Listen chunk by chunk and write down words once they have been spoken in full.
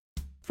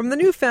From the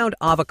newfound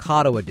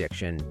avocado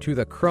addiction to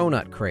the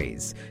cronut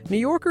craze, New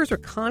Yorkers are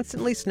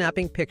constantly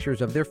snapping pictures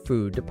of their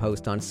food to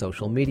post on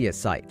social media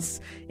sites.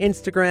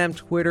 Instagram,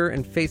 Twitter,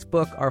 and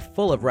Facebook are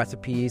full of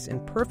recipes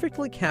and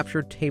perfectly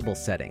captured table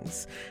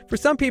settings. For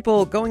some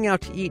people, going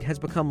out to eat has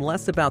become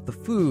less about the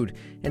food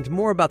and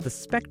more about the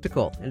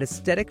spectacle and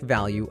aesthetic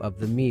value of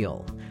the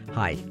meal.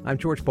 Hi, I'm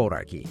George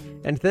Bodarky,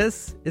 and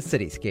this is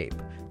Cityscape.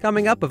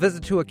 Coming up, a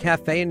visit to a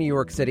cafe in New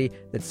York City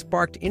that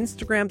sparked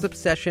Instagram's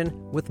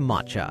obsession with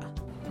matcha.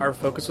 Our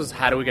focus was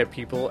how do we get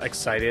people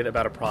excited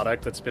about a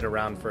product that's been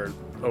around for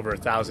over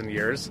 1,000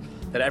 years,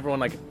 that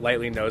everyone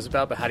lightly knows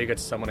about, but how do you get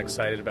someone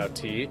excited about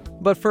tea?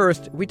 But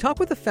first, we talk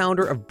with the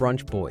founder of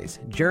Brunch Boys,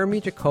 Jeremy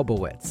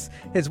Jacobowitz.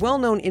 His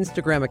well-known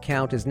Instagram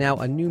account is now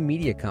a new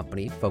media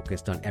company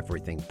focused on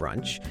everything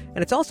brunch,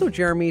 and it's also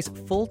Jeremy's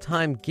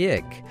full-time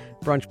gig.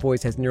 Brunch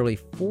Boys has nearly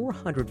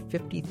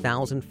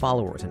 450,000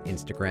 followers on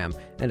Instagram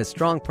and a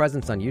strong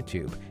presence on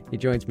YouTube. He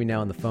joins me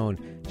now on the phone.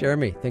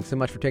 Jeremy, thanks so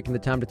much for taking the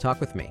time to talk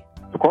with me.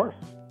 Of course.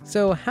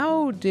 So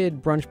how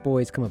did Brunch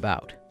Boys come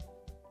about?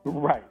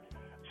 Right.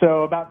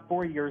 So about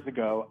 4 years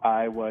ago,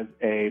 I was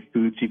a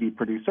food TV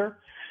producer,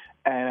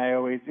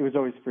 and it was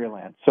always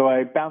freelance. So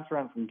I bounced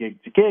around from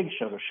gig to gig,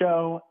 show to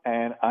show,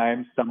 and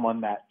I'm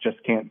someone that just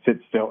can't sit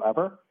still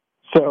ever.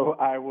 So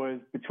I was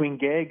between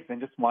gigs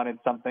and just wanted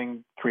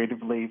something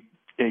creatively,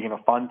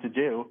 fun to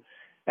do.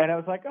 And I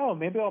was like, oh,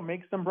 maybe I'll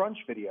make some brunch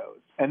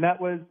videos. And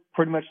that was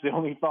pretty much the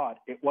only thought.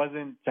 It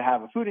wasn't to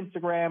have a food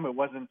Instagram. It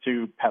wasn't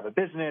to have a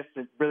business.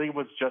 It really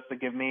was just to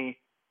give me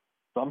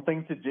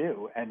something to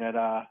do. And it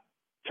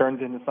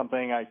turned into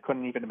something I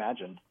couldn't even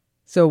imagine.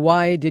 So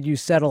why did you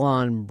settle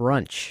on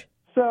brunch?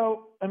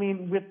 So,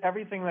 with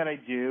everything that I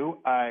do,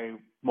 I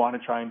want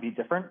to try and be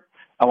different.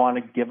 I want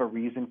to give a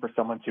reason for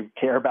someone to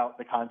care about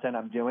the content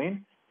I'm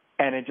doing.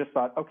 And I just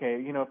thought,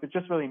 okay, if it's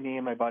just really me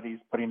and my buddies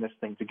putting this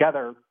thing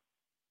together,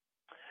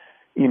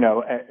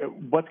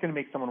 what's going to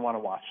make someone want to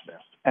watch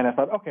this? And I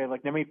thought, okay,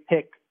 let me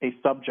pick a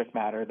subject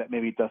matter that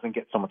maybe doesn't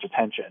get so much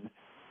attention.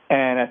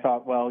 And I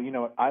thought, well,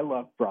 I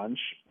love brunch.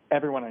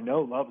 Everyone I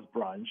know loves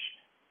brunch.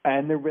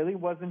 And there really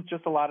wasn't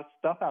just a lot of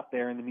stuff out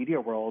there in the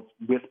media world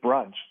with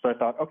brunch. So I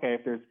thought, okay,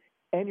 if there's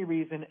any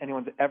reason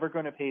anyone's ever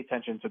going to pay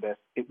attention to this,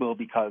 it will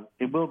be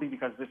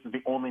because this is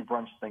the only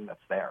brunch thing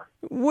that's there.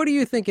 What do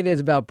you think it is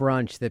about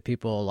brunch that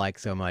people like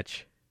so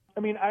much?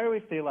 I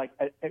always say,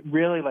 it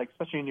really,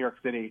 especially in New York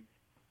City,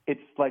 it's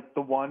like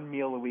the one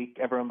meal a week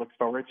everyone looks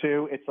forward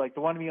to. It's like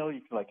the one meal you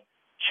can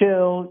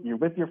chill, you're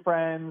with your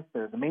friends,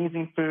 there's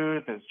amazing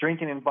food, there's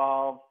drinking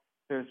involved,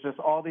 there's just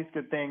all these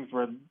good things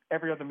where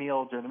every other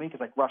meal during the week is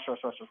rush,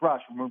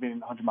 we're moving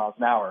 100 miles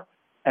an hour.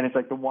 And it's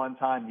the one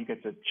time you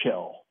get to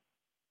chill.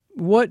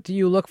 What do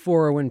you look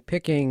for when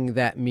picking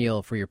that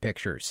meal for your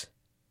pictures?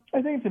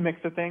 I think it's a mix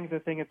of things. I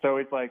think it's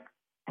always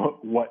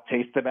what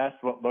tastes the best,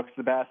 what looks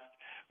the best,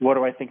 what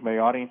do I think my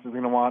audience is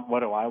going to want, what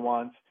do I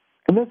want?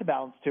 And there's a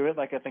balance to it.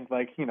 I think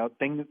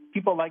things,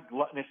 people like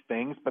gluttonous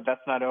things, but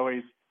that's not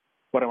always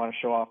what I want to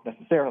show off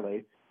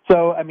necessarily.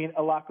 So,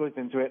 a lot goes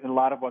into it, and a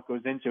lot of what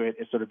goes into it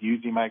is sort of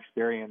using my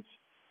experience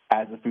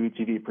as a food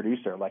TV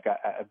producer.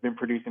 I've been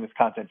producing this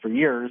content for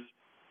years.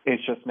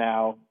 It's just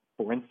now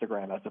for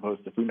Instagram as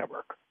opposed to Food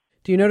Network.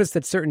 Do you notice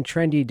that certain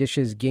trendy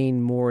dishes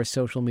gain more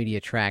social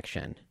media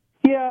traction?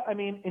 Yeah,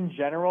 in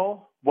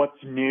general,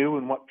 what's new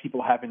and what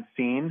people haven't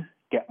seen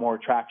get more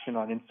traction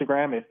on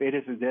Instagram. If it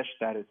is a dish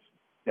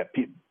that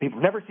people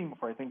have never seen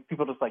before, I think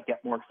people just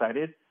get more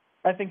excited.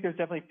 I think there's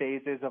definitely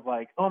phases of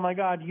oh my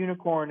God,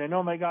 unicorn, and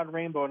oh my God,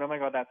 rainbow, and oh my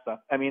God, that stuff.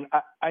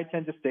 I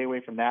tend to stay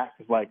away from that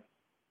because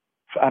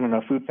I don't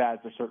know, food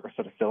fads are sort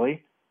of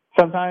silly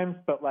sometimes.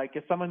 But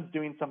if someone's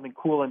doing something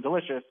cool and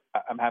delicious,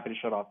 I'm happy to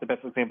show it off. The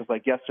best example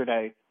is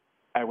yesterday,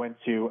 I went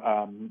to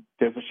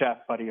there's a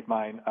chef buddy of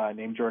mine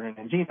named Jordan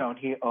Andino, and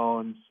he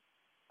owns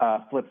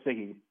Flip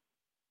Siggy,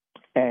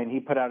 and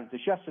he put out a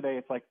dish yesterday.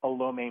 It's a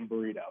lo mein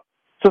burrito.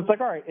 So it's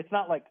all right, it's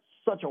not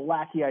such a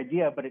wacky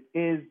idea, but it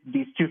is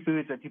these two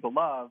foods that people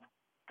love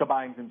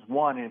combined into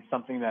one, and it's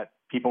something that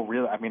people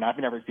really, I've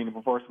never seen it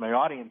before, so my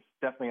audience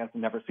definitely has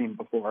never seen it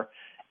before,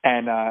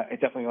 and it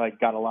definitely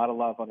got a lot of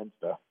love on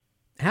Insta.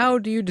 How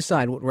do you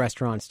decide what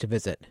restaurants to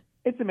visit?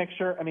 It's a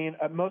mixture.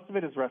 Most of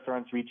it is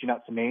restaurants reaching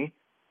out to me.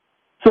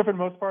 So for the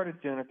most part,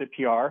 it's dealing with the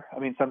PR.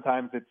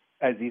 Sometimes it's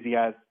as easy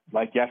as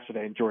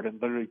yesterday, and Jordan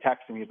literally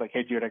texted me. He's like,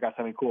 hey, dude, I got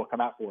something cool.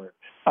 Come out for it.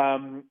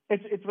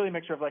 It's really a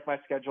mixture of my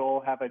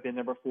schedule. Have I been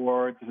there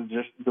before? Does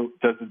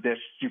the dish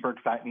super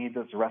excite me?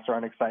 Does the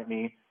restaurant excite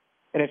me?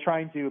 And I try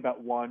and do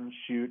about one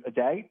shoot a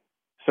day.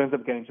 So it ends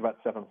up getting to about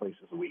 7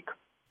 places a week.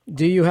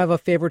 Do you have a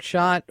favorite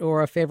shot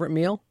or a favorite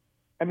meal?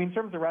 In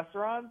terms of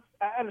restaurants,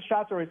 and the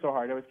shots are always so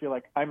hard. I always feel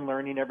like I'm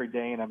learning every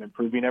day and I'm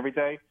improving every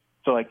day.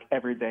 So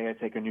every day I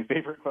take a new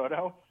favorite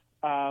photo.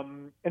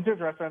 In terms of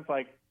restaurants,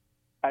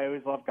 I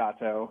always love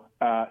Gato.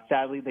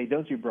 Sadly, they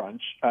don't do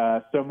brunch,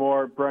 so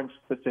more brunch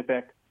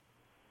specific.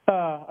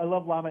 I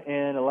love Llama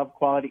Inn. I love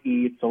Quality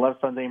Eats. I love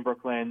Sunday in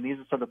Brooklyn. These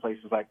are sort of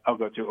places I'll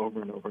go to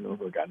over and over and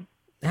over again.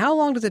 How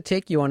long does it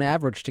take you on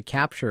average to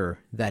capture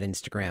that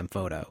Instagram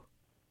photo?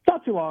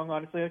 Not too too long,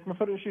 honestly. Like, my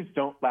photo shoots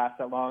don't last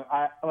that long.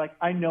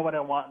 I know what I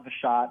want in the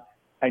shot.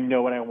 I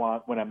know what I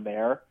want when I'm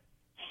there.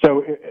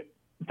 So it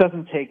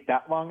doesn't take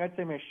that long. I'd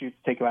say my shoots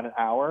take about an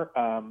hour.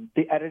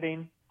 The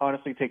editing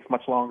honestly takes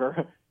much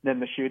longer than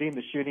the shooting.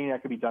 The shooting I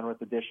could be done with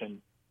the dish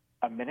in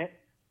a minute.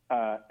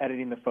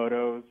 Editing the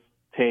photos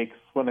takes,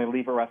 when I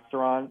leave a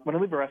restaurant,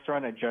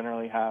 I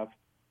generally have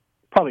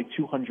probably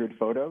 200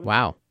 photos.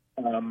 Wow.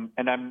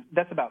 And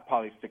that's about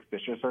probably 6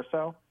 dishes or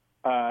so.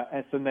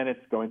 And so then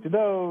it's going through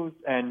those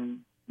and,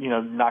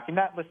 knocking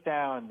that list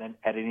down, and then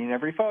editing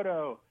every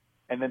photo,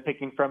 and then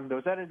picking from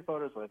those edited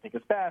photos what I think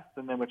is best,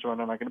 and then which one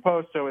am I going to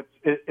post. So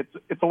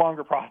it's a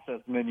longer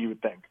process than you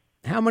would think.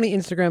 How many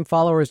Instagram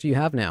followers do you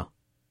have now?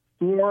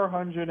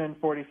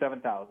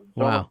 447,000.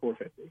 So Wow. almost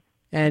 450.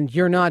 And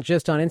you're not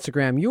just on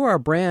Instagram. You are a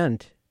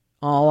brand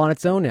all on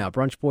its own now.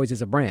 Brunch Boys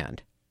is a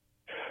brand.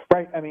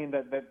 Right. I mean,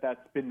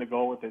 that's been the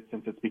goal with it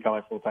since it's become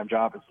my full-time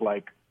job. It's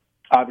like,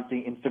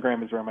 obviously,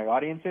 Instagram is where my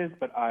audience is,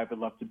 but I would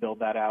love to build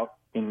that out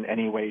in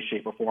any way,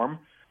 shape, or form.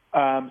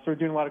 So we're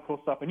doing a lot of cool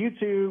stuff on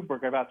YouTube.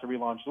 We're about to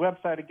relaunch the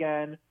website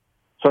again,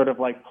 sort of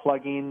like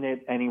plugging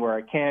it anywhere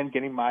I can,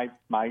 getting my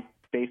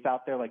face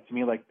out there. Like, to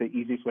me, like, the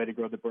easiest way to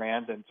grow the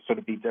brand and to sort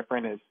of be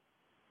different is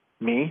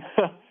me.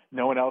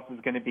 No one else is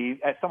going to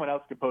be, someone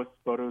else could post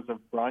photos of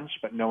brunch,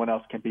 but no one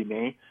else can be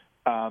me.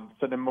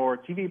 So the more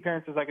TV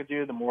appearances I could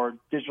do, the more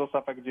digital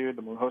stuff I could do,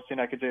 the more hosting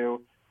I could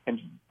do, and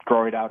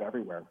grow it out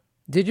everywhere.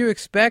 Did you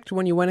expect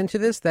when you went into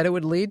this that it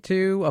would lead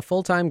to a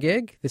full-time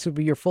gig? This would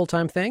be your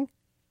full-time thing?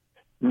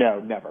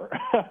 No, never.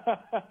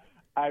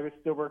 I was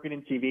still working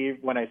in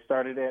TV when I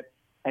started it.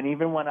 And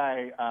even when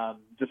I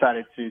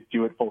decided to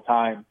do it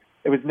full-time,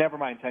 it was never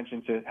my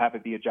intention to have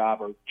it be a job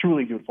or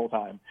truly do it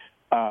full-time.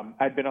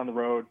 I'd been on the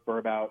road for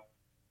about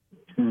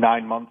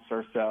 9 months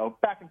or so,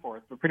 back and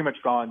forth, but pretty much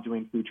gone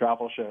doing food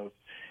travel shows.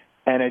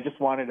 And I just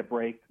wanted a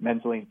break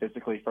mentally and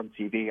physically from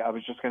TV. I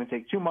was just going to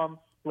take 2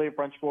 months, leave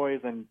Brunch Boys,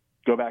 and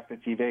go back to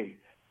TV.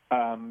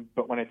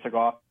 But when I took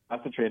off,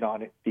 concentrated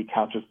on it, the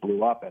account just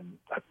blew up, and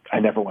I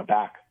never went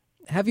back.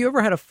 Have you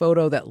ever had a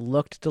photo that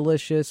looked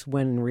delicious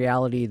when in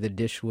reality the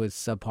dish was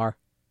subpar?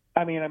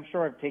 I mean, I'm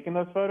sure I've taken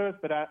those photos,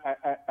 but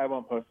I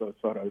won't post those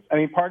photos. I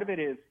mean, part of it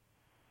is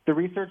the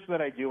research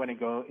that I do when I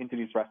go into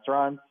these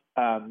restaurants.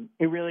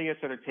 It really is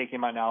sort of taking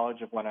my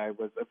knowledge of when I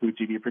was a food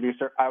TV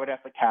producer. I would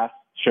have to cast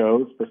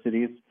shows for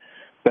cities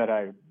that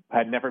I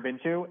had never been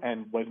to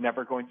and was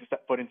never going to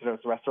set foot into those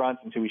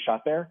restaurants until we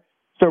shot there.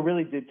 So it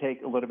really did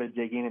take a little bit of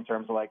digging in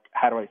terms of, like,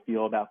 how do I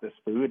feel about this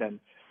food, and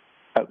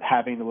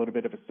having a little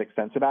bit of a sixth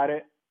sense about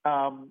it.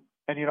 And,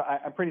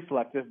 I'm pretty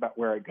selective about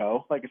where I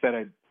go. Like I said,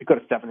 I go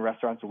to 7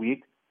 restaurants a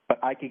week, but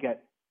I could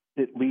get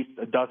at least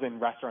a dozen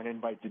restaurant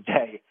invites a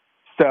day.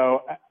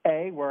 So,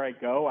 where I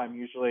go, I'm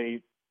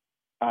usually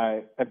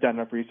I've done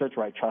enough research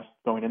where I trust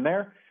going in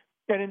there.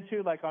 And then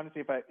 2, like,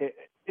 honestly,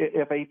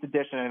 if I eat the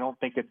dish and I don't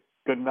think it's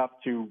good enough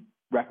to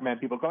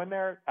recommend people go in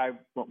there, I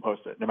won't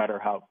post it, no matter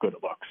how good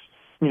it looks.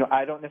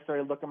 I don't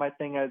necessarily look at my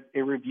thing as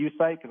a review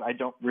site because I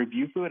don't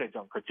review food. I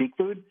don't critique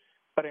food.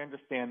 But I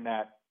understand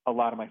that a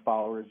lot of my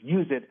followers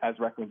use it as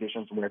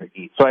recommendations on where to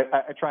eat. So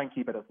I try and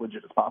keep it as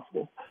legit as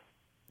possible.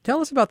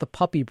 Tell us about the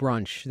puppy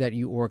brunch that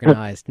you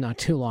organized not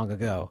too long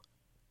ago.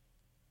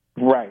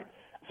 Right.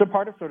 So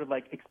part of sort of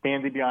like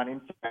expanding beyond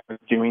Instagram was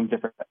doing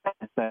different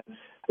events. And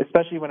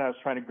especially when I was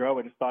trying to grow,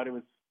 I just thought it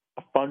was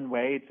a fun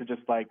way to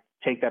just like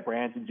take that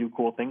brand and do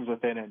cool things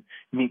with it and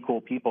meet cool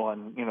people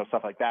and,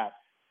 stuff like that.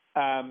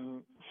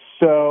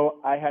 So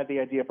I had the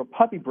idea for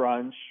puppy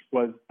brunch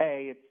was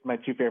it's my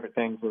 2 favorite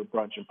things were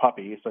brunch and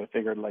puppy. So I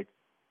figured, like,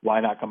 why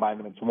not combine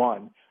them into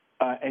one?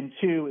 And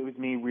 2, it was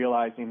me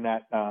realizing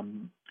that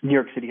New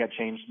York City had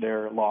changed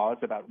their laws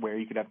about where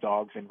you could have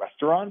dogs in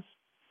restaurants.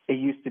 It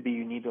used to be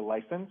you need a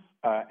license,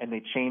 and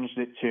they changed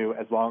it to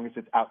as long as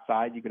it's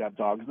outside, you could have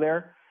dogs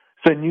there.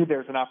 So I knew there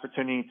was an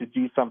opportunity to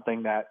do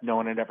something that no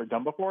one had ever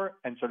done before,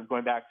 and sort of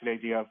going back to the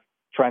idea of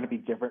trying to be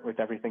different with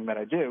everything that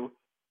I do.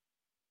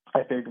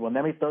 I figured, well,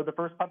 let me throw the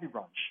first puppy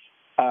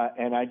brunch,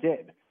 and I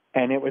did.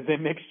 And it was a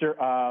mixture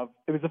of,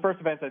 it was the first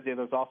event I did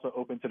that was also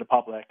open to the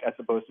public as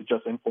opposed to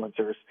just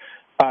influencers.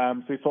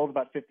 So we sold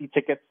about 50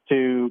 tickets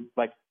to,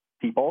 like,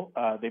 people.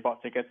 They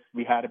bought tickets.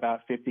 We had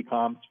about 50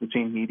 comps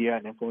between media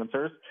and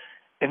influencers.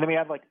 And then we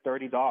had like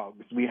 30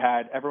 dogs.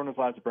 Everyone was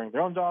allowed to bring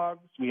their own dogs.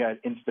 We had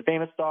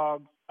Insta-famous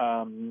dogs.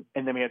 And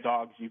then we had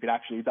dogs you could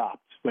actually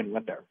adopt when you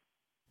went there.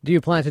 Do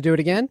you plan to do it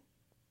again?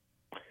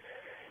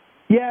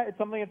 Yeah, it's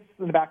something that's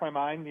in the back of my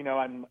mind.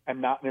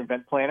 I'm not an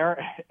event planner,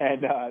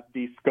 and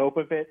the scope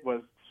of it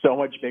was so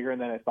much bigger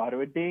than I thought it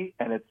would be.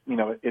 And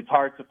it's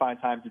hard to find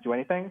time to do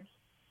anything,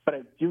 but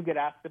I do get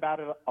asked about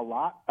it a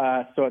lot.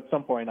 So at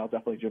some point, I'll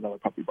definitely do another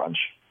puppy brunch.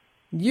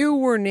 You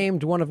were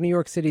named one of New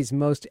York City's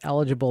most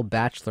eligible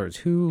bachelors.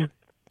 Who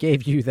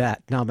gave you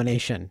that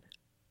nomination?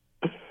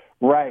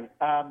 Right.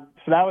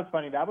 So that was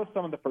funny. That was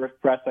some of the first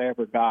press I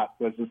ever got,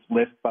 was this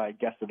list by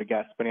Guest of the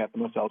Guest putting out the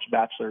most eligible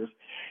bachelors.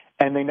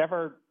 And they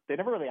never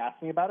really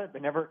asked me about it.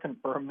 They never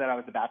confirmed that I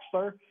was a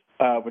bachelor,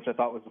 which I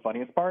thought was the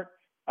funniest part.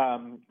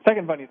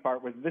 Second funniest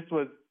part was this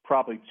was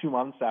probably 2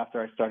 months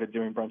after I started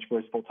doing Brunch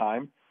Boys full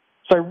time.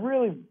 So I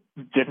really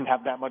didn't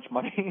have that much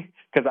money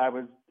because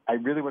I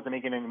really wasn't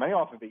making any money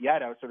off of it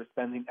yet. I was sort of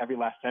spending every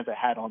last cent I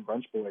had on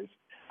Brunch Boys.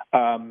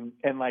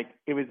 And like,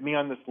 it was me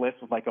on this list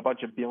with like a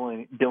bunch of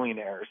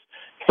billionaires.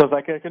 So it's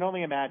like, I can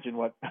only imagine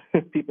what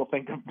people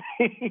think of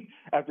me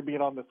after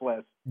being on this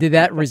list. Did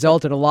that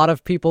result in a lot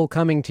of people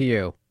coming to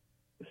you?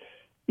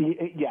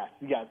 Yes.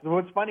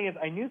 What's funny is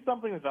I knew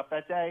something was up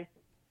that day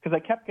because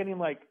I kept getting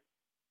like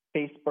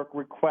Facebook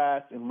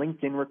requests and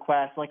LinkedIn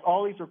requests, like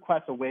all these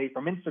requests away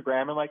from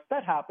Instagram. And like,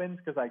 that happens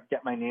because I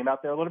get my name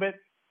out there a little bit.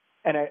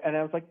 And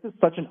I was like, this is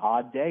such an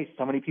odd day.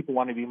 So many people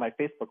want to be my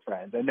Facebook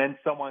friends. And then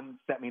someone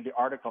sent me the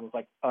article and was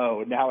like,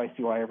 oh, now I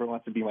see why everyone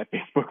wants to be my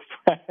Facebook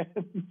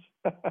friend.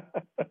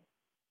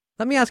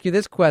 Let me ask you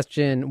this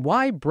question.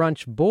 Why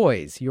Brunch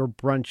Boys? You're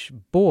Brunch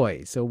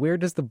Boy. So where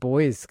does the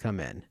boys come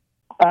in?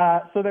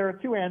 So there are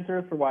two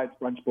answers for why it's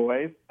Brunch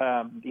Boys.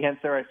 The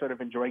answer I sort of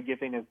enjoy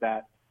giving is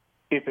that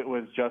if it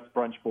was just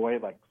Brunch Boy,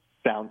 like,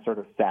 sounds sort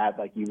of sad,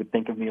 like you would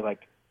think of me like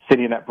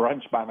sitting at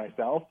brunch by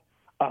myself.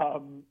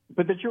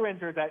 But the true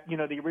answer is that,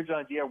 the original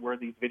idea were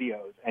these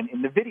videos. And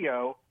in the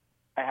video,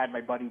 I had my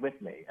buddy with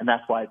me, and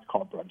that's why it's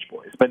called Brunch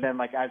Boys. But then,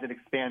 like, as it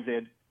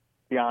expanded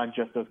beyond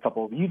just those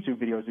couple of YouTube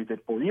videos we did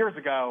 4 years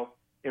ago,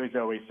 it was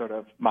always sort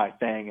of my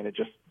thing, and it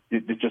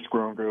just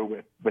grew and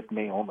grew with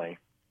me only.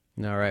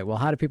 All right. Well,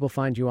 how do people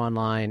find you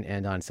online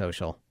and on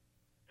social?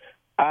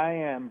 I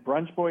am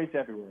Brunch Boys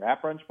everywhere.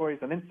 At Brunch Boys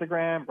on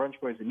Instagram, Brunch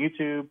Boys on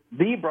YouTube,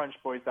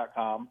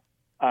 thebrunchboys.com.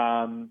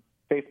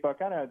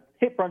 Facebook, I don't know,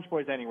 hit Brunch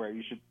Boys anywhere.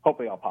 You should,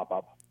 hopefully I'll pop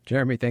up.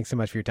 Jeremy, thanks so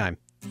much for your time.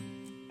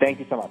 Thank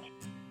you so much.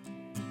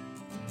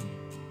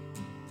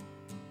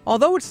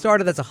 Although it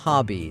started as a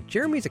hobby,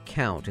 Jeremy's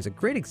account is a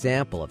great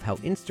example of how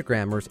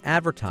Instagrammers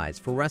advertise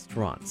for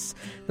restaurants.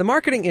 The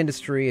marketing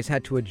industry has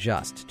had to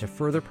adjust to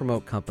further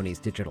promote companies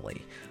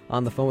digitally.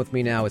 On the phone with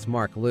me now is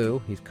Mark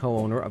Liu. He's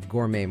co-owner of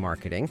Gourmet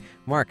Marketing.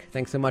 Mark,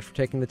 thanks so much for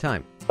taking the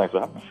time. Thanks for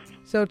having me.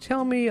 So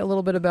tell me a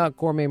little bit about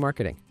Gourmet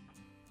Marketing.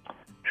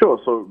 Sure.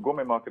 So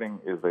Gourmet Marketing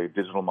is a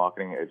digital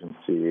marketing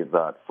agency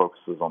that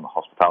focuses on the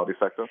hospitality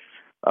sector.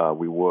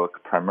 We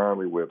work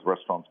primarily with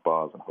restaurants,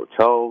 bars, and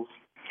hotels.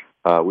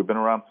 We've been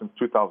around since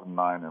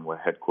 2009, and we're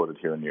headquartered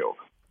here in New York.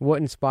 What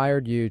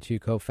inspired you to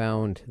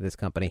co-found this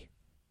company?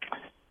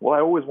 Well,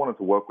 I always wanted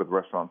to work with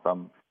restaurants.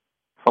 I'm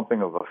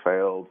something of a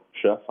failed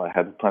chef. I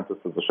had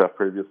apprenticed as a chef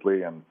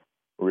previously and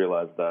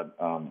realized that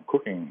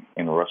cooking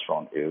in a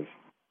restaurant is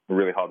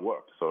really hard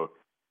work. So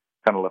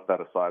kind of left that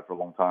aside for a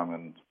long time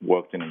and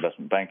worked in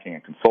investment banking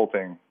and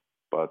consulting,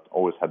 but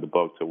always had the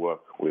bug to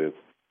work with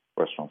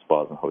restaurants,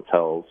 bars, and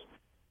hotels.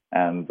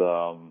 And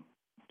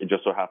it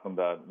just so happened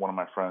that one of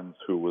my friends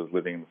who was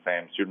living in the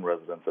same student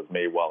residence as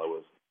me while I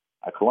was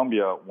at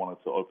Columbia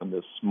wanted to open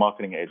this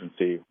marketing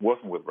agency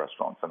working with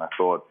restaurants. And I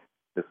thought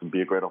this would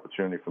be a great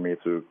opportunity for me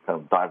to kind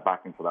of dive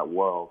back into that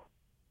world,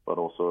 but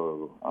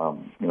also,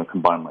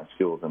 combine my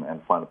skills and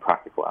find a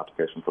practical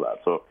application for that.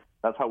 So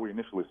that's how we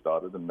initially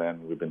started, and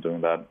then we've been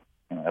doing that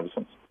ever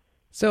since.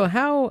 So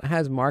how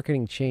has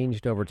marketing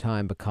changed over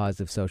time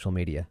because of social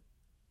media?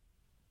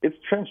 It's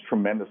changed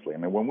tremendously. I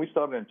mean, when we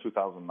started in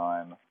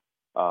 2009,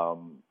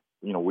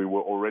 we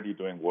were already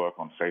doing work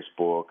on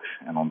Facebook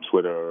and on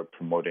Twitter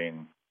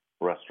promoting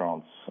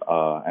restaurants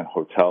and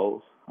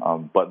hotels,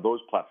 but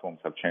those platforms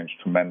have changed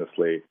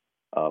tremendously.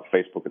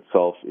 Facebook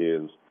itself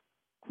is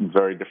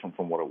very different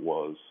from what it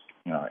was,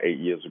 8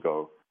 years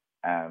ago,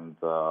 and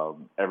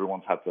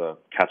everyone's had to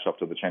catch up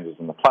to the changes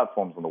in the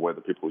platforms and the way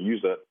that people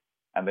use it.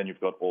 And then you've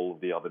got all of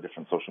the other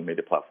different social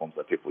media platforms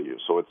that people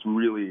use. So it's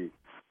really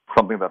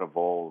something that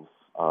evolves,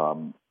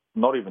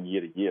 not even year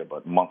to year,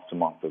 but month to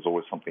month. There's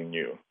always something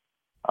new,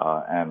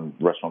 and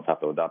restaurants have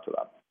to adapt to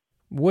that.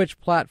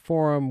 Which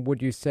platform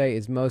would you say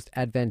is most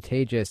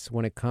advantageous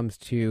when it comes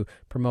to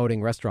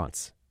promoting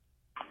restaurants?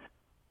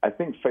 I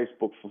think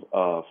Facebook,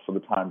 for the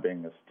time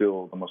being, is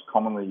still the most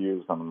commonly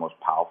used and the most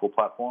powerful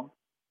platform,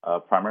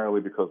 primarily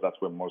because that's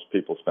where most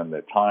people spend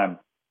their time,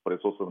 but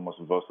it's also the most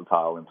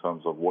versatile in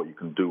terms of what you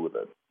can do with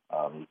it.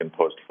 You can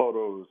post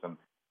photos and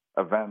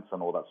events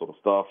and all that sort of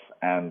stuff,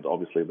 and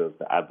obviously there's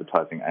the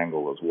advertising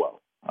angle as well.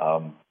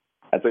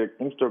 I'd say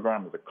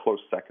Instagram is a close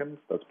second.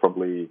 That's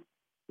probably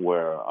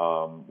where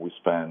we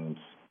spend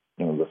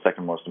the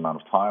second most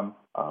amount of time,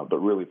 but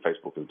really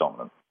Facebook is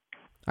dominant.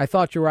 I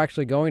thought you were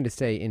actually going to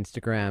say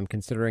Instagram,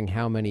 considering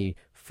how many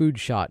food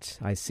shots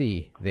I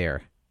see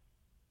there.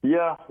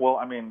 Yeah, well,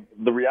 I mean,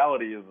 the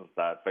reality is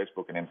that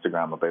Facebook and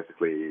Instagram are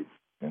basically,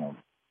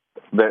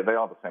 they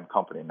are the same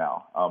company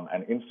now.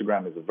 And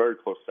Instagram is a very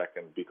close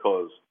second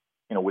because,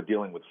 we're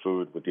dealing with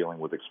food, we're dealing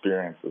with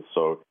experiences.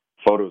 So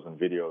photos and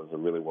videos are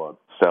really what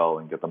sell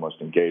and get the most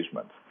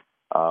engagement.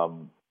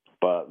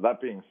 But that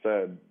being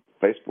said,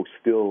 Facebook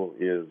still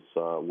is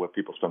where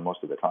people spend most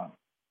of their time.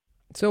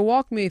 So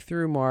walk me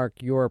through,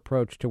 Mark, your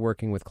approach to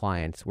working with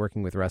clients,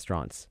 working with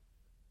restaurants.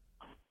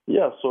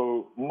 Yeah,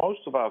 so most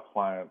of our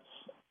clients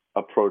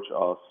approach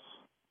us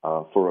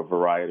for a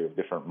variety of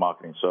different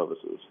marketing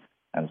services,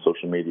 and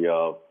social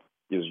media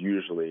is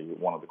usually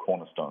one of the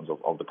cornerstones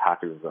of the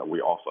packages that we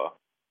offer.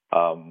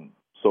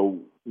 So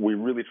we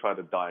really try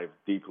to dive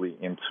deeply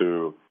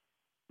into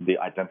the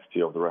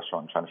identity of the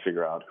restaurant, trying to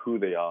figure out who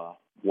they are,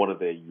 what are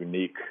their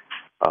unique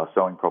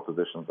selling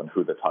propositions, and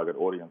who their target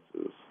audience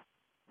is.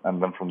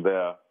 And then from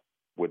there,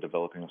 we're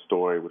developing a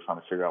story. We're trying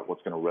to figure out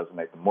what's going to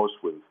resonate the most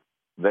with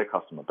their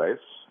customer base,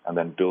 and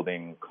then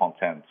building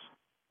content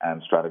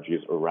and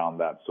strategies around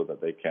that so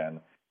that they can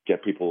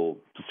get people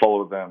to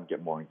follow them,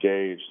 get more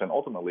engaged, and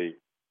ultimately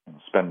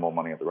spend more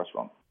money at the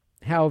restaurant.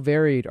 How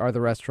varied are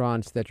the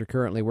restaurants that you're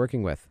currently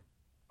working with?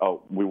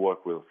 Oh, we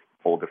work with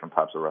all different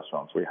types of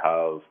restaurants. We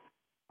have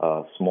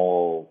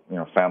small,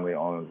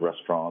 family-owned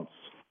restaurants,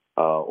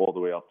 all the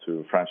way up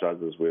to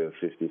franchises with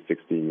 50,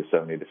 60,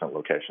 70 different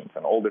locations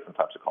and all different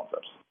types of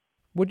concepts.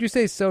 Would you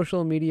say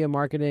social media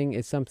marketing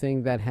is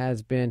something that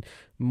has been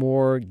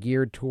more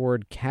geared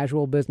toward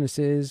casual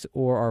businesses,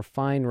 or are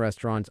fine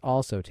restaurants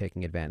also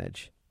taking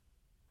advantage?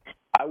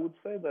 I would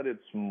say that it's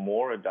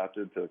more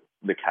adapted to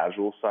the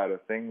casual side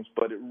of things,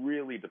 but it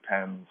really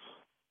depends,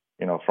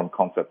 from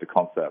concept to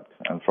concept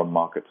and from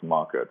market to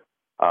market.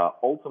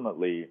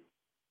 Ultimately,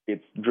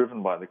 it's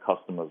driven by the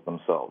customers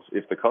themselves.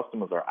 If the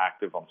customers are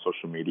active on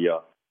social media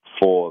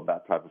for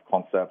that type of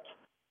concept,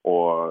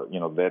 or,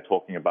 they're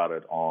talking about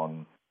it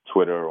on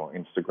Twitter or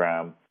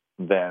Instagram,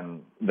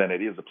 then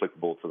it is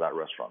applicable to that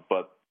restaurant.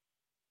 But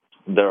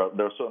there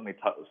are certainly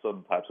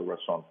certain types of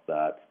restaurants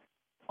that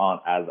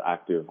aren't as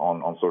active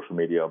on social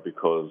media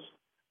because,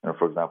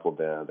 for example,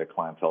 their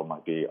clientele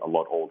might be a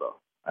lot older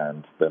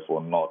and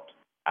therefore not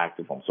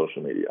active on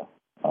social media.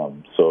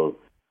 So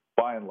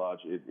by and large,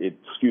 it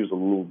skews a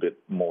little bit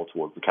more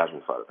towards the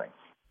casual side of things.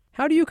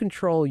 How do you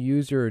control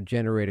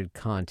user-generated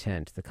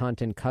content, the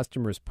content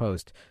customers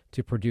post,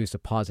 to produce a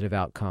positive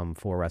outcome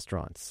for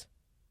restaurants?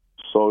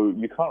 So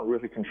you can't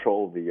really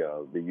control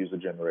the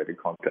user-generated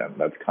content.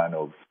 That's kind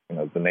of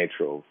the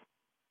nature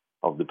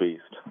of the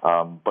beast.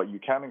 But you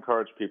can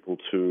encourage people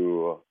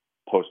to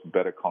post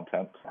better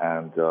content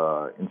and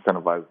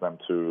incentivize them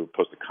to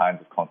post the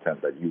kinds of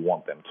content that you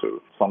want them to.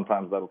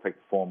 Sometimes that'll take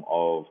the form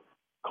of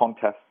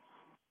contests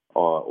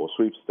or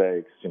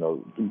sweepstakes,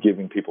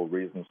 giving people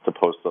reasons to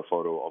post a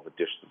photo of a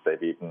dish that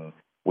they've eaten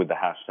with the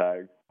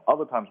hashtag.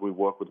 Other times we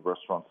work with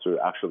restaurants to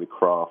actually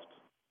craft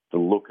the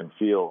look and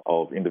feel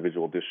of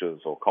individual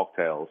dishes or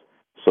cocktails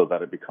so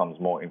that it becomes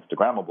more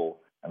Instagrammable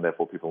and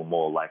therefore people are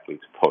more likely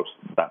to post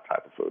that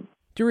type of food.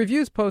 Do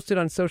reviews posted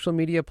on social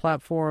media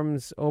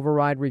platforms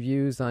override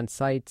reviews on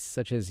sites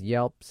such as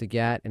Yelp,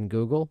 Zagat, and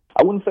Google?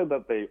 I wouldn't say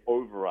that they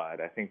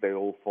override. I think they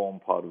all form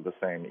part of the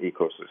same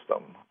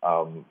ecosystem.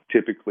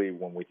 Typically,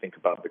 when we think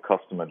about the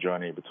customer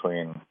journey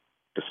between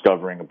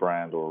discovering a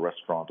brand or a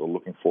restaurant or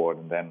looking for it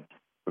and then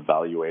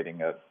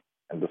evaluating it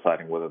and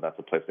deciding whether that's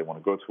a place they want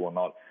to go to or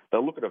not,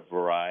 they'll look at a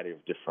variety of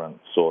different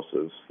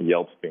sources,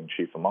 Yelp being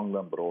chief among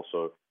them, but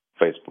also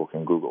Facebook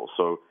and Google.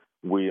 So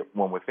when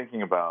we're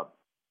thinking about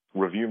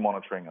review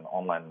monitoring and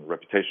online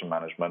reputation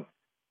management,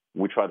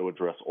 we try to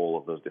address all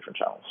of those different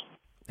channels.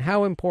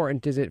 How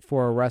important is it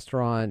for a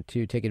restaurant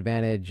to take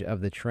advantage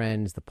of the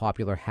trends, the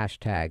popular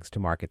hashtags to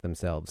market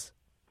themselves?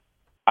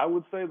 I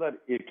would say that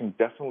it can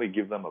definitely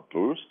give them a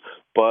boost,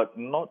 but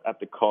not at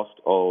the cost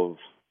of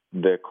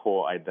their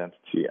core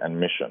identity and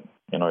mission.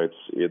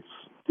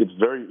 It's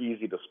very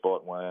easy to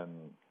spot when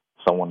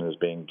someone is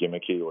being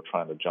gimmicky or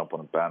trying to jump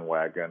on a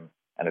bandwagon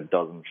and it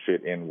doesn't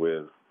fit in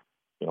with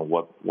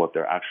what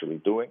they're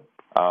actually doing.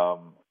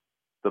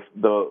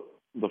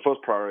 The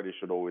first priority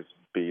should always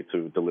be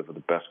to deliver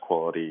the best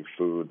quality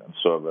food and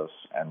service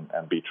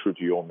and be true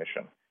to your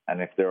mission.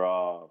 And if there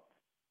are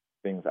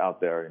things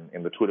out there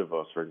in the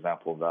Twitterverse, for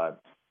example,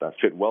 that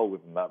fit well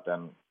within that,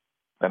 then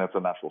it's a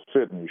natural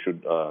fit, and you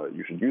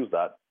should use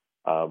that,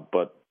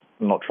 but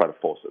not try to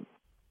force it.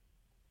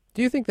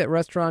 Do you think that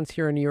restaurants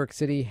here in New York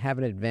City have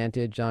an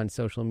advantage on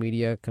social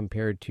media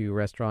compared to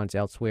restaurants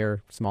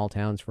elsewhere, small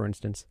towns, for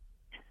instance?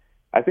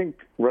 I think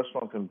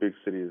restaurants in big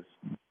cities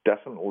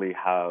definitely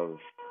have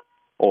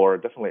or are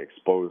definitely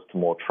exposed to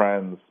more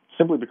trends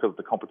simply because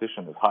the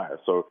competition is higher.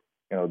 So,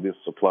 this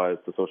applies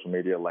to social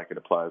media like it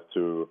applies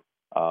to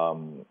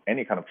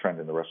any kind of trend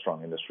in the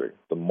restaurant industry.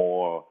 The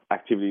more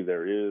activity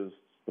there is,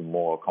 the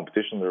more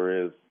competition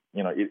there is,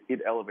 it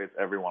elevates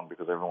everyone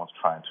because everyone's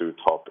trying to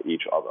top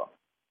each other.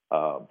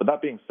 But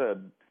that being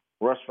said,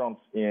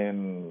 restaurants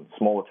in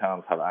smaller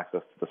towns have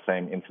access to the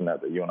same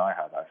internet that you and I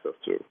have access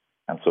to.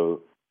 And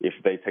so if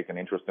they take an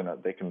interest in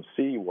it, they can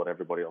see what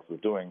everybody else is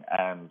doing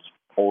and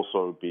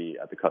also be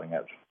at the cutting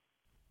edge.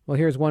 Well,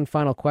 here's one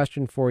final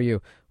question for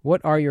you.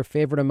 What are your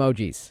favorite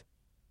emojis?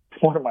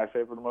 One of my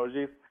favorite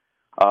emojis?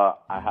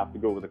 I have to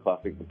go with the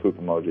classic, the poop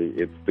emoji.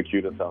 It's the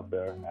cutest out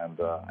there, and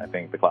I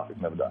think the classics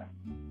never die.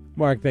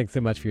 Mark, thanks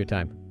so much for your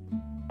time.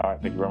 All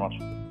right, thank you very much.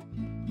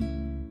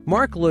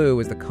 Mark Liu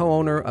is the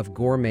co-owner of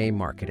Gourmet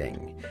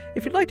Marketing.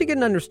 If you'd like to get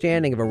an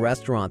understanding of a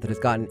restaurant that has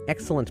gotten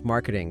excellent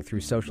marketing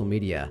through social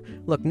media,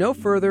 look no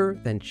further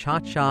than Cha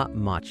Cha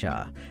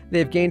Matcha.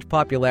 They've gained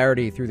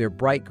popularity through their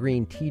bright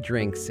green tea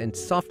drinks and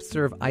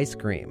soft-serve ice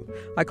cream.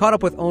 I caught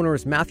up with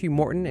owners Matthew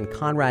Morton and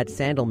Conrad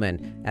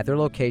Sandelman at their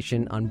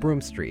location on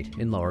Broome Street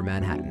in Lower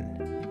Manhattan.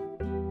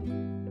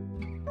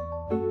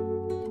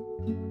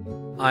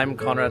 I'm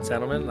Conrad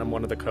Sandelman, and I'm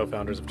one of the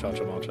co-founders of Cha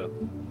Cha Matcha.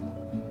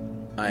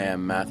 I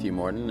am Matthew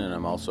Morton, and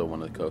I'm also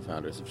one of the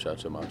co-founders of Cha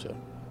Cha Matcha.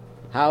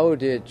 How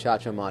did Cha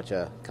Cha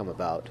Matcha come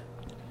about?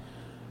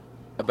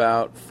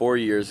 About 4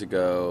 years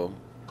ago,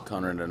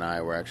 Conrad and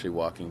I were actually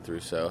walking through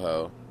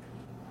Soho.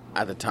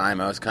 At the time,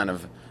 I was kind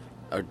of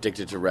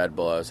addicted to Red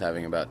Bull. I was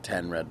having about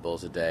 10 Red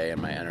Bulls a day,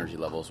 and my energy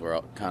levels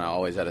were kind of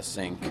always at a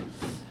sink.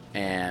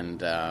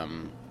 And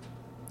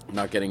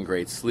not getting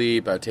great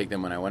sleep. I would take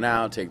them when I went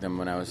out, take them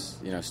when I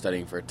was,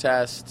 studying for a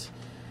test.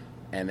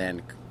 And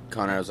then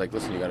Conrad was like,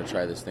 listen, you got to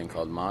try this thing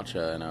called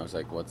matcha. And I was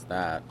like, what's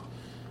that?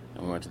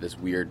 And we went to this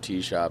weird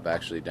tea shop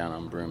actually down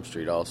on Broome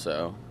Street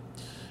also.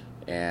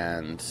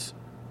 And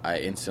I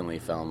instantly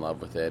fell in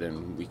love with it.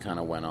 And we kind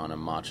of went on a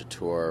matcha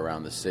tour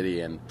around the city.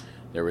 And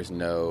there was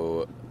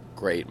no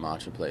great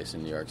matcha place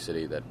in New York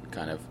City that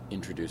kind of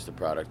introduced the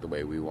product the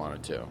way we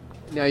wanted to.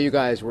 Now, you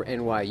guys were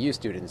NYU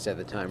students at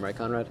the time, right,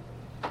 Conrad?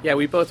 Yeah,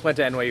 we both went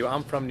to NYU.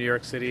 I'm from New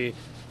York City.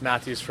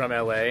 Matthew's from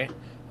LA.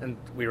 And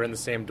we were in the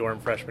same dorm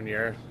freshman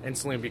year.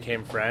 Instantly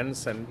became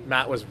friends. And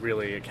Matt was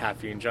really a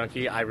caffeine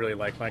junkie. I really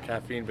liked my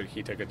caffeine, but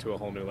he took it to a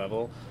whole new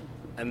level.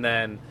 And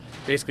then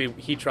basically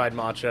he tried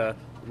matcha,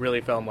 really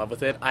fell in love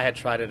with it. I had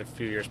tried it a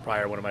few years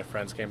prior. One of my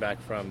friends came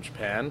back from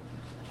Japan.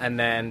 And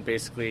then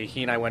basically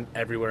he and I went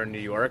everywhere in New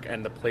York,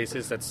 and the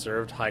places that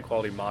served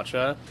high-quality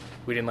matcha,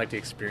 we didn't like the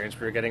experience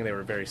we were getting. They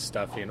were very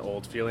stuffy and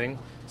old feeling.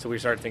 So we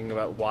started thinking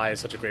about why is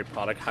such a great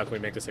product, how can we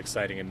make this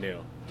exciting and new?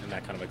 And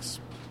that kind of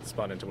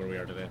spun into where we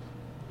are today.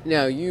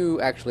 Now,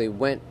 you actually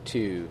went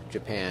to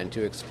Japan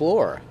to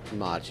explore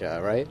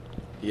matcha, right?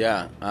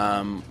 Yeah,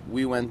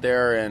 we went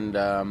there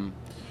and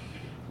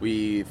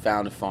we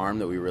found a farm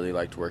that we really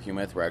liked working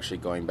with. We're actually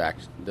going back,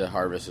 the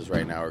harvest is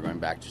right now, we're going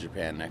back to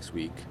Japan next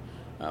week.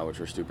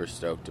 Which we're super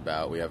stoked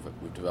about. We've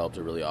developed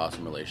a really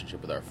awesome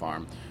relationship with our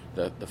farm.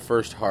 The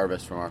first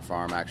harvest from our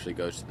farm actually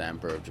goes to the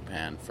Emperor of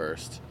Japan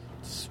first.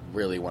 It's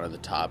really one of the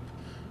top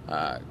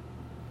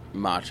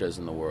matchas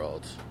in the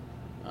world.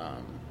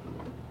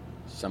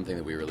 Something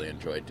that we really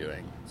enjoyed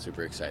doing.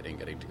 Super exciting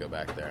getting to go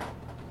back there.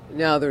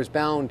 Now, there's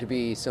bound to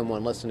be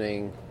someone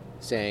listening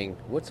saying,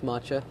 what's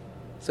matcha?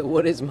 So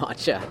what is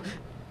matcha?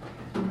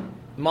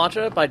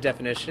 Matcha, by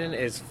definition,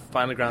 is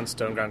finely ground,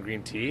 stone ground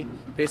green tea,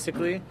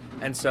 basically.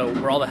 And so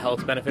where all the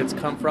health benefits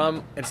come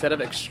from, instead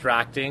of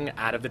extracting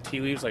out of the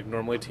tea leaves like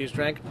normally tea is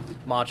drank,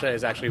 matcha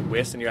is actually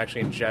whisked and you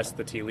actually ingest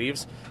the tea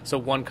leaves. So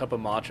 1 cup of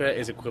matcha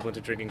is equivalent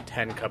to drinking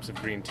 10 cups of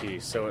green tea.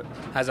 So it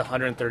has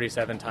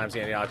 137 times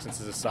the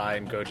antioxidants as acai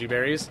and goji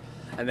berries.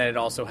 And then it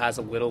also has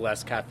a little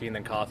less caffeine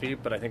than coffee.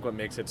 But I think what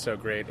makes it so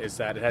great is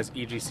that it has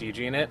EGCG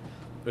in it,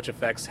 which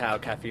affects how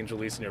caffeine's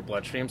released in your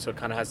bloodstream. So it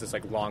kind of has this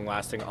like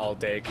long-lasting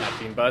all-day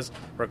caffeine buzz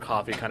where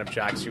coffee kind of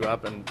jacks you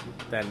up and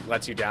then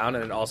lets you down.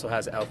 And it also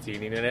has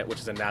L-theanine in it, which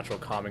is a natural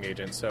calming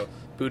agent. So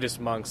Buddhist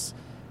monks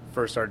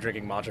first started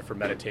drinking matcha for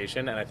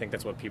meditation, and I think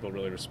that's what people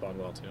really respond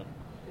well to.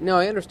 No,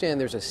 I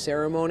understand there's a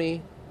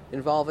ceremony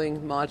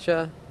involving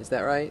matcha. Is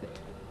that right?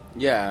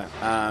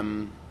 Yeah,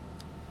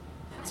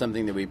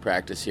 something that we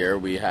practice here.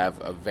 We have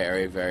a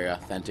very, very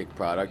authentic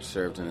product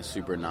served in a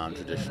super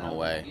non-traditional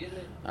way.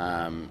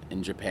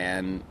 In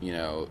Japan,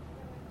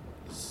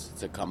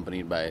 it's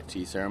accompanied by a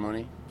tea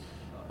ceremony,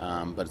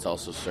 but it's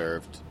also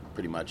served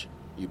pretty much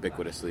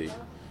ubiquitously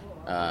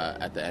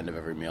at the end of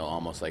every meal,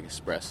 almost like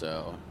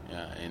espresso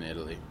in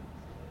Italy.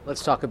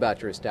 Let's talk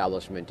about your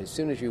establishment. As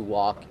soon as you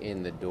walk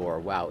in the door,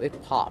 wow,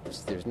 it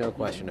pops. There's no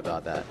question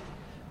about that.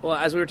 Well,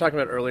 as we were talking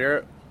about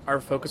earlier, our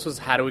focus was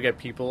how do we get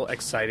people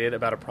excited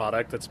about a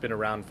product that's been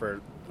around for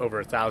over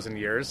 1,000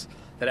 years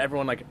that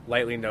everyone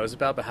lightly knows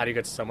about, but how do you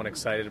get someone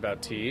excited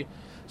about tea?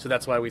 So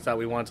that's why we thought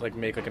we wanted to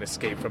make an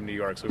escape from New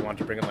York. So we wanted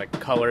to bring in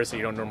colors that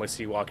you don't normally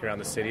see walking around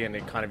the city, and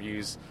they kind of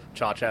use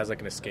Cha-Cha as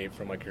an escape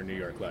from your New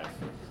York life.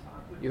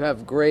 You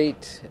have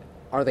great,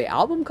 are they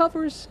album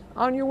covers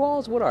on your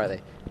walls? What are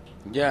they?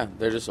 Yeah,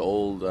 they're just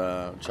old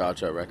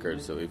Cha-Cha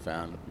records that we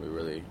found. We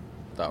really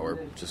thought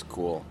were just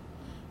cool.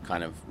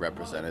 Kind of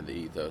represented the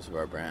ethos of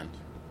our brand.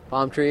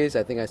 Palm trees.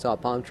 I think I saw a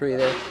palm tree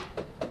there.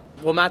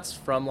 Well, Matt's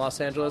from Los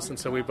Angeles, and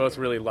so we both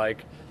really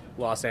like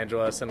Los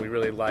Angeles, and we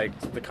really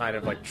liked the kind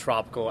of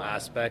tropical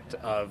aspect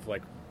of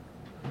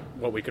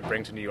what we could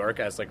bring to New York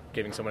as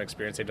giving someone an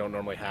experience they don't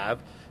normally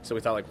have. So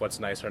we thought what's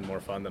nicer and more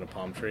fun than a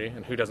palm tree,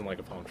 and who doesn't like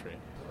a palm tree?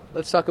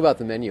 Let's talk about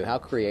the menu. How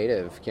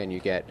creative can you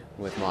get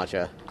with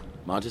matcha?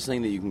 Matcha's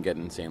something that you can get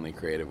insanely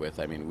creative with.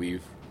 I mean,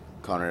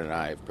 Conrad and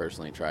I have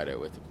personally tried it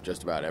with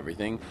just about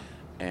everything.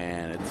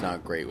 And it's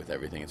not great with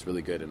everything. It's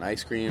really good in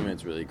ice cream.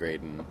 It's really great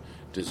in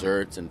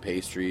desserts and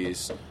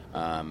pastries.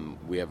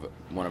 We have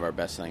one of our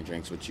best-selling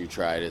drinks, which you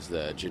tried, is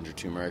the ginger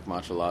turmeric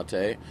matcha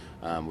latte.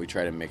 We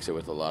try to mix it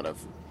with a lot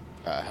of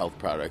health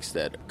products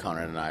that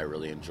Conrad and I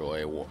really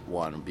enjoy.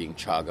 One being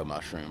chaga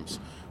mushrooms,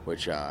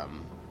 which the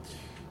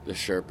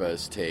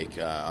Sherpas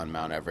take on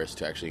Mount Everest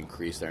to actually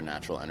increase their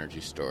natural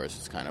energy stores.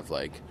 It's kind of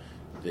like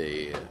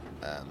the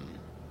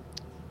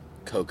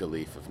coca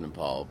leaf of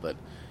Nepal, but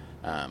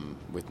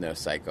with no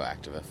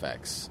psychoactive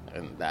effects,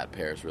 and that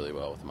pairs really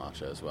well with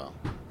matcha as well.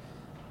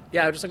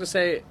 Yeah, I would just like to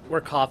say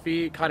where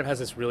coffee kind of has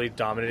this really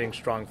dominating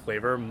strong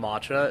flavor,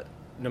 matcha,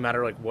 no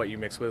matter like what you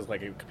mix with,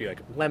 like it could be like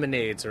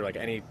lemonades or like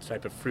any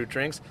type of fruit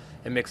drinks,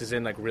 it mixes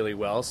in like really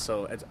well.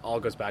 So it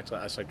all goes back to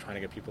us like trying to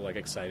get people like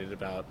excited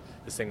about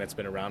this thing that's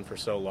been around for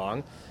so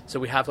long. So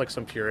we have like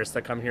some purists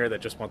that come here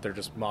that just want their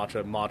just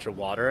matcha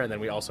water, and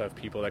then we also have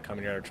people that come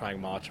in here that are trying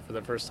matcha for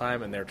the first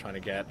time, and they're trying to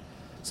get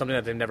something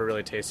that they've never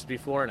really tasted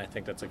before, and I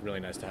think that's like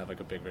really nice to have like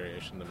a big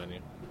variation in the menu.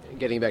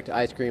 Getting back to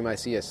ice cream, I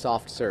see a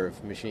soft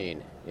serve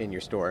machine in your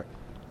store.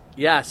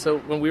 Yeah, so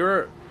when we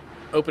were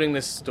opening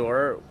this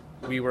store,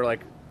 we were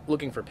like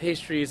looking for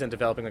pastries and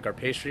developing like our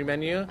pastry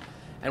menu,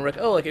 and we're like,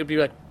 oh, like it'd be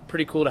like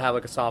pretty cool to have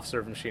like a soft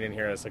serve machine in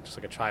here. It's like just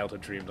like a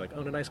childhood dream to like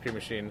own an ice cream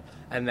machine.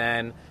 And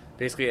then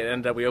basically it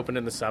ended up, we opened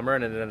in the summer,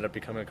 and it ended up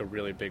becoming like a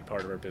really big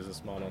part of our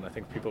business model, and I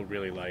think people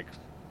really like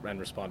and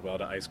respond well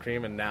to ice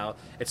cream. And now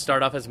it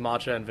started off as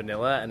matcha and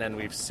vanilla, and then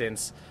we've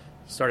since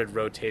started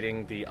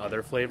rotating the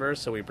other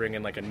flavors, so we bring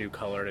in like a new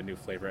color and a new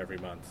flavor every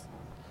month.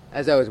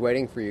 As I was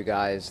waiting for you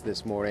guys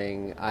this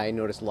morning, I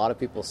noticed a lot of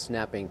people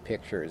snapping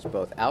pictures,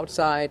 both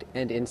outside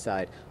and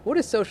inside. What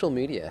has social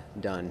media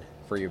done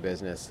for your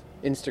business?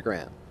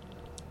 Instagram.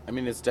 I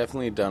mean, it's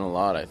definitely done a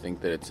lot. I think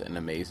that it's an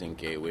amazing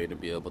gateway to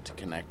be able to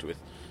connect with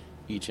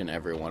each and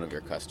every one of your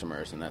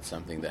customers, and that's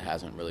something that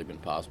hasn't really been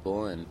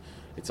possible. And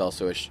it's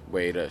also a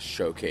way to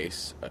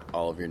showcase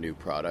all of your new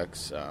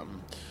products.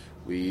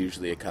 We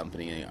usually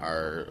accompany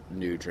our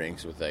new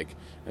drinks with like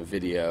a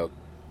video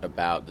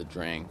about the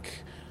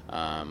drink.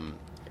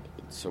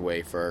 It's a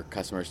way for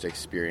customers to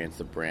experience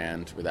the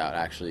brand without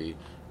actually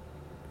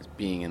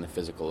being in the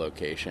physical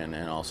location,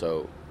 and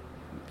also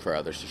for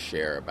others to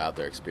share about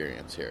their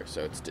experience here.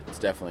 So it's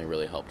definitely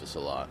really helped us a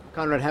lot.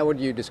 Conrad, how would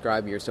you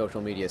describe your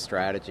social media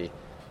strategy?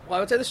 Well, I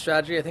would say the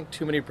strategy, I think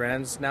too many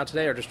brands now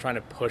today are just trying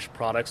to push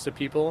products to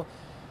people.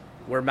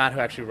 Where Matt, who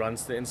actually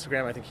runs the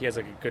Instagram, I think he has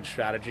like a good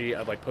strategy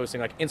of like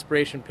posting like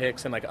inspiration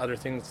pics and like other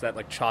things that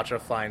like Cha-Cha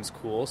finds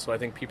cool. So I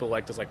think people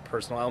like this like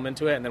personal element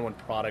to it, and then when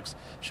products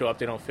show up,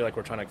 they don't feel like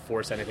we're trying to like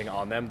force anything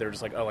on them. They're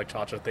just like, oh, like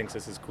Cha-Cha thinks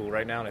this is cool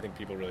right now, and I think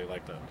people really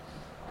like that.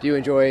 Do you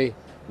enjoy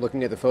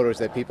looking at the photos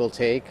that people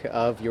take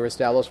of your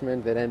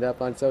establishment that end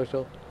up on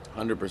social?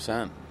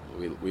 100%.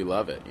 We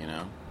love it, you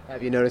know.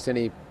 Have you noticed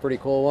any pretty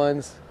cool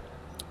ones?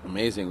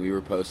 Amazing. We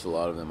repost a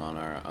lot of them on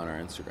our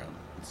Instagram.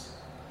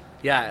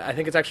 Yeah, I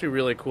think it's actually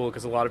really cool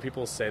because a lot of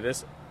people say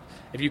this.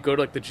 If you go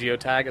to like the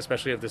geotag,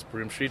 especially of this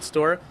Broome Street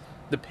store,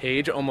 the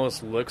page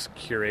almost looks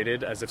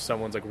curated as if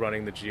someone's like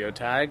running the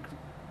geotag.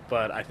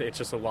 But I think it's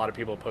just a lot of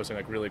people posting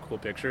like really cool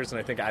pictures. And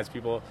I think as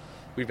people,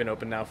 we've been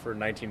open now for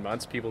 19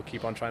 months, people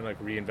keep on trying to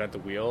like reinvent the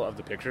wheel of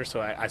the picture.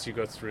 So as you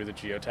go through the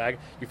geotag,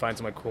 you find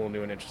some like cool,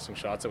 new and interesting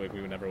shots that like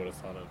we never would have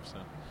thought of. So,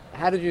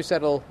 how did you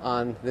settle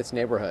on this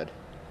neighborhood?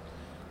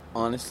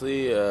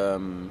 Honestly,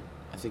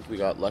 I think we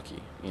got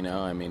lucky, you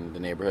know. I mean, the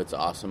neighborhood's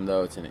awesome,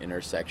 though. It's an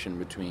intersection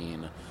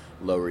between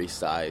Lower East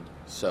Side,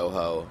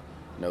 Soho,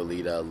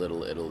 Nolita,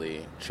 Little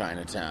Italy,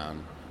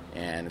 Chinatown,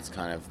 and it's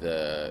kind of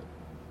the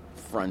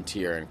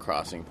frontier and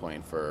crossing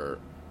point for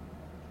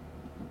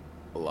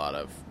a lot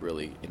of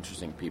really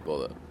interesting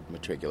people that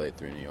matriculate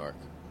through New York.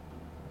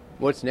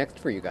 What's next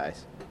for you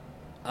guys?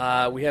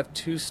 We have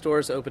 2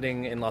 stores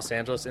opening in Los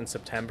Angeles in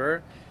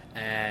September,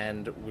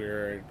 and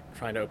we're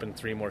trying to open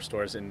 3 more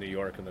stores in New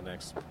York in the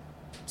next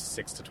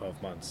 6 to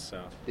 12 months.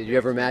 So, did you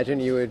ever imagine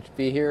you would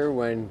be here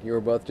when you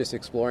were both just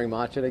exploring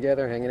matcha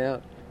together, hanging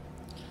out?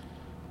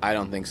 I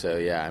don't think so.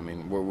 Yeah, I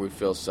mean, we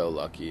feel so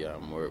lucky.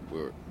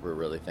 We're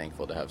really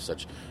thankful to have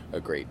such a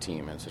great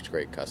team and such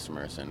great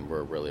customers, and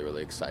we're really,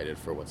 really excited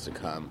for what's to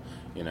come.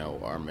 You know,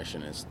 our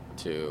mission is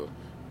to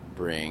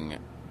bring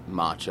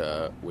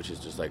matcha, which is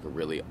just like a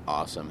really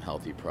awesome,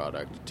 healthy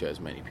product, to as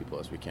many people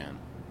as we can.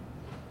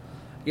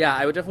 Yeah,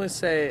 I would definitely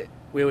say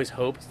we always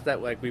hoped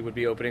that like we would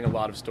be opening a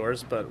lot of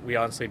stores, but we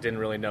honestly didn't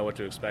really know what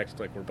to expect.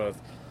 Like, we're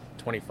both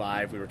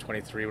 25, we were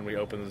 23 when we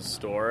opened the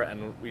store,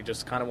 and we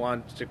just kind of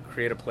wanted to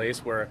create a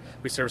place where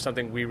we serve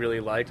something we really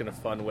liked in a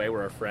fun way,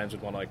 where our friends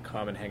would want to like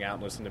come and hang out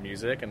and listen to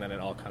music, and then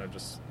it all kind of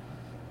just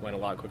went a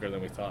lot quicker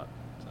than we thought.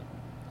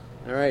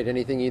 So. All right,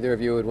 anything either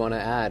of you would want to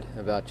add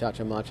about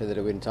Cha-Cha Matcha that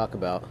we didn't talk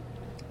about?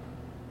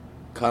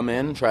 Come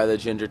in, try the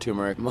ginger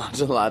turmeric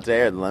matcha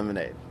latte or the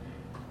lemonade.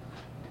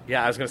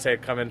 Yeah, I was going to say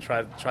come in,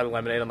 try the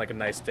lemonade on like a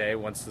nice day.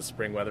 Once the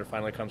spring weather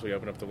finally comes, we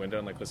open up the window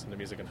and like listen to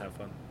music and have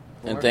fun.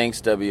 And thanks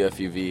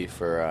WFUV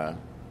for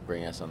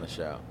bringing us on the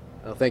show.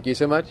 Well, thank you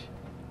so much.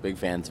 Big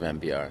fans of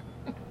NPR.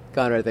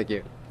 Conrad, thank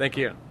you. Thank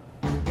you.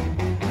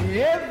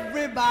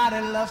 Everybody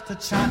loves to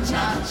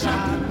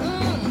cha-cha-cha.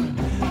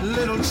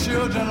 Little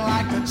children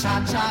like to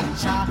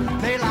cha-cha-cha.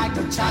 They like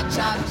to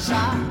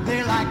cha-cha-cha.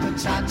 They like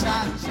to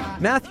cha-cha-cha.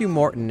 Matthew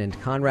Morton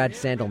and Conrad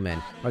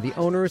Sandelman are the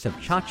owners of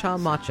Cha-Cha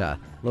Matcha,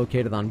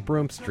 located on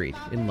Broome Street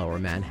in Lower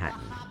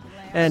Manhattan.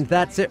 And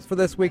that's it for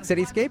this week's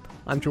Cityscape.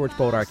 I'm George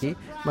Bodarky.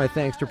 My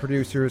thanks to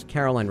producers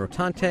Caroline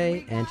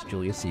Rotante and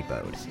Julia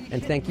Seabode.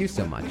 And thank you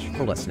so much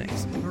for listening.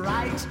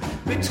 Right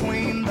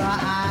between the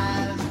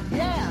eyes,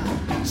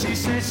 yeah. She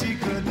said she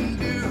couldn't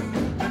do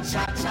the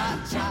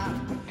cha-cha-cha.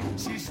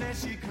 She said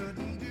she could.